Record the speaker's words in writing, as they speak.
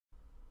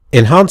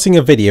Enhancing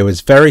a video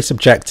is very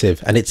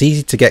subjective and it's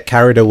easy to get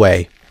carried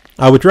away.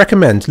 I would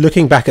recommend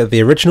looking back at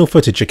the original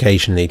footage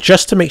occasionally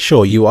just to make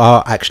sure you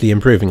are actually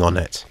improving on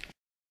it.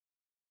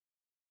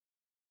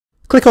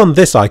 Click on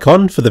this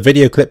icon for the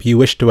video clip you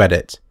wish to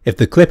edit. If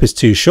the clip is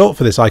too short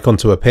for this icon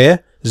to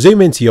appear,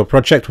 zoom into your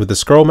project with the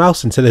scroll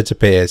mouse until it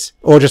appears,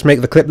 or just make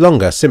the clip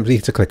longer simply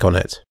to click on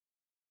it.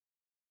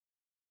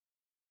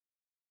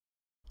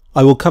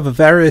 I will cover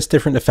various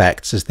different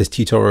effects as this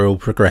tutorial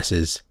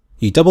progresses.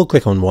 You double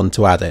click on one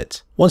to add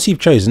it. Once you've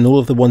chosen all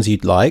of the ones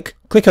you'd like,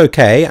 click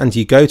OK and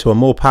you go to a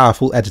more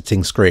powerful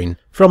editing screen.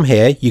 From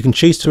here, you can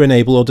choose to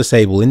enable or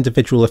disable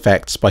individual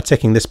effects by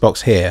ticking this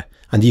box here,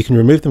 and you can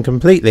remove them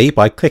completely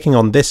by clicking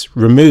on this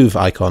remove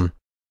icon.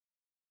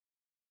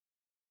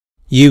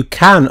 You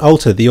can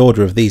alter the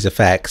order of these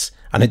effects,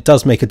 and it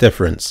does make a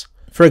difference.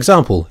 For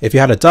example, if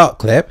you had a dark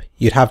clip,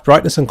 you'd have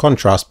brightness and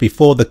contrast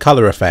before the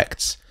colour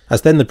effects,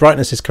 as then the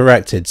brightness is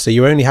corrected, so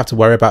you only have to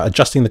worry about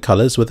adjusting the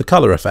colours with the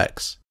colour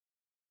effects.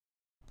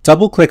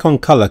 Double click on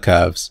color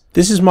curves.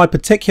 This is my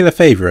particular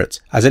favourite,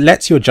 as it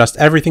lets you adjust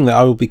everything that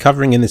I will be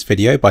covering in this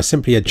video by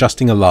simply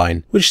adjusting a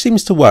line, which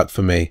seems to work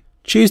for me.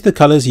 Choose the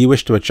colours you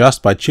wish to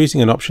adjust by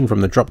choosing an option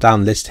from the drop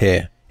down list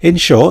here. In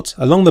short,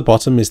 along the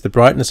bottom is the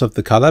brightness of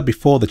the colour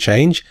before the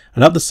change,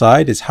 and up the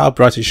side is how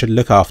bright it should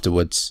look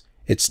afterwards.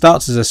 It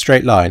starts as a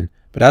straight line,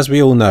 but as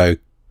we all know,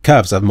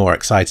 curves are more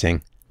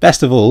exciting.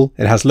 Best of all,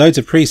 it has loads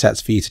of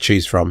presets for you to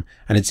choose from,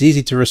 and it's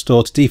easy to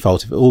restore to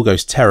default if it all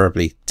goes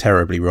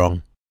terribly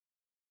wrong.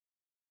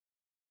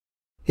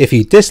 If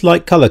you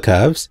dislike colour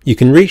curves, you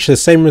can reach the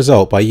same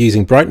result by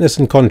using brightness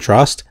and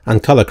contrast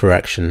and colour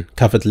correction,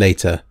 covered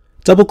later.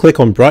 Double click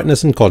on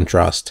brightness and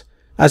contrast.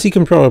 As you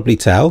can probably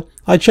tell,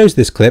 I chose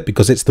this clip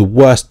because it's the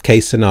worst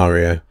case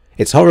scenario.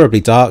 It's horribly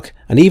dark,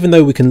 and even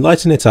though we can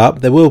lighten it up,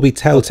 there will be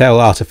telltale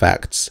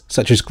artifacts,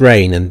 such as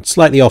grain and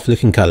slightly off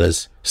looking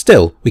colours.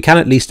 Still, we can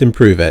at least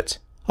improve it.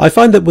 I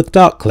find that with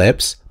dark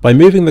clips, by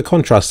moving the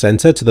contrast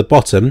centre to the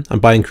bottom and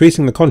by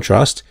increasing the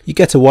contrast, you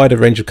get a wider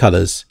range of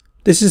colours.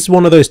 This is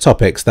one of those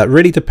topics that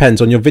really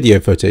depends on your video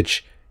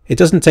footage. It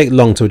doesn't take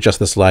long to adjust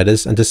the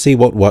sliders and to see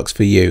what works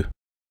for you.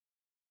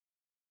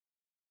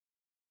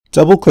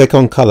 Double click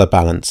on colour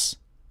balance.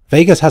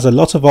 Vegas has a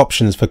lot of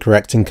options for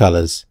correcting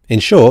colours.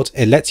 In short,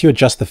 it lets you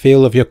adjust the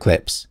feel of your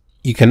clips.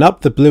 You can up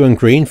the blue and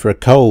green for a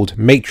cold,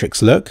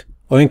 matrix look,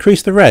 or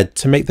increase the red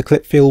to make the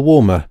clip feel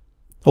warmer.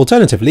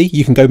 Alternatively,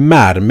 you can go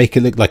mad and make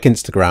it look like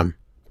Instagram.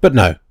 But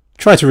no,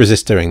 try to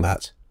resist doing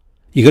that.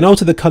 You can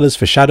alter the colours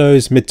for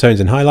shadows,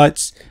 midtones and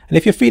highlights, and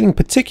if you're feeling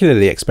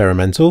particularly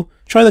experimental,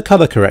 try the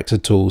colour corrector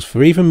tools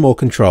for even more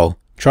control.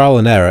 Trial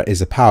and error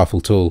is a powerful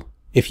tool.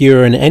 If you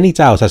are in any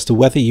doubt as to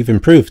whether you've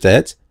improved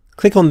it,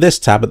 click on this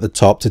tab at the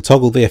top to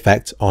toggle the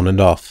effect on and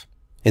off.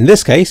 In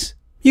this case,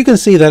 you can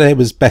see that it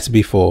was better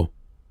before.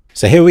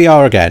 So here we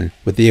are again,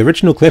 with the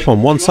original clip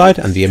on one side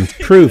and the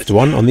improved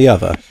one on the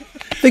other.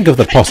 Think of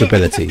the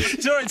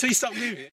possibilities.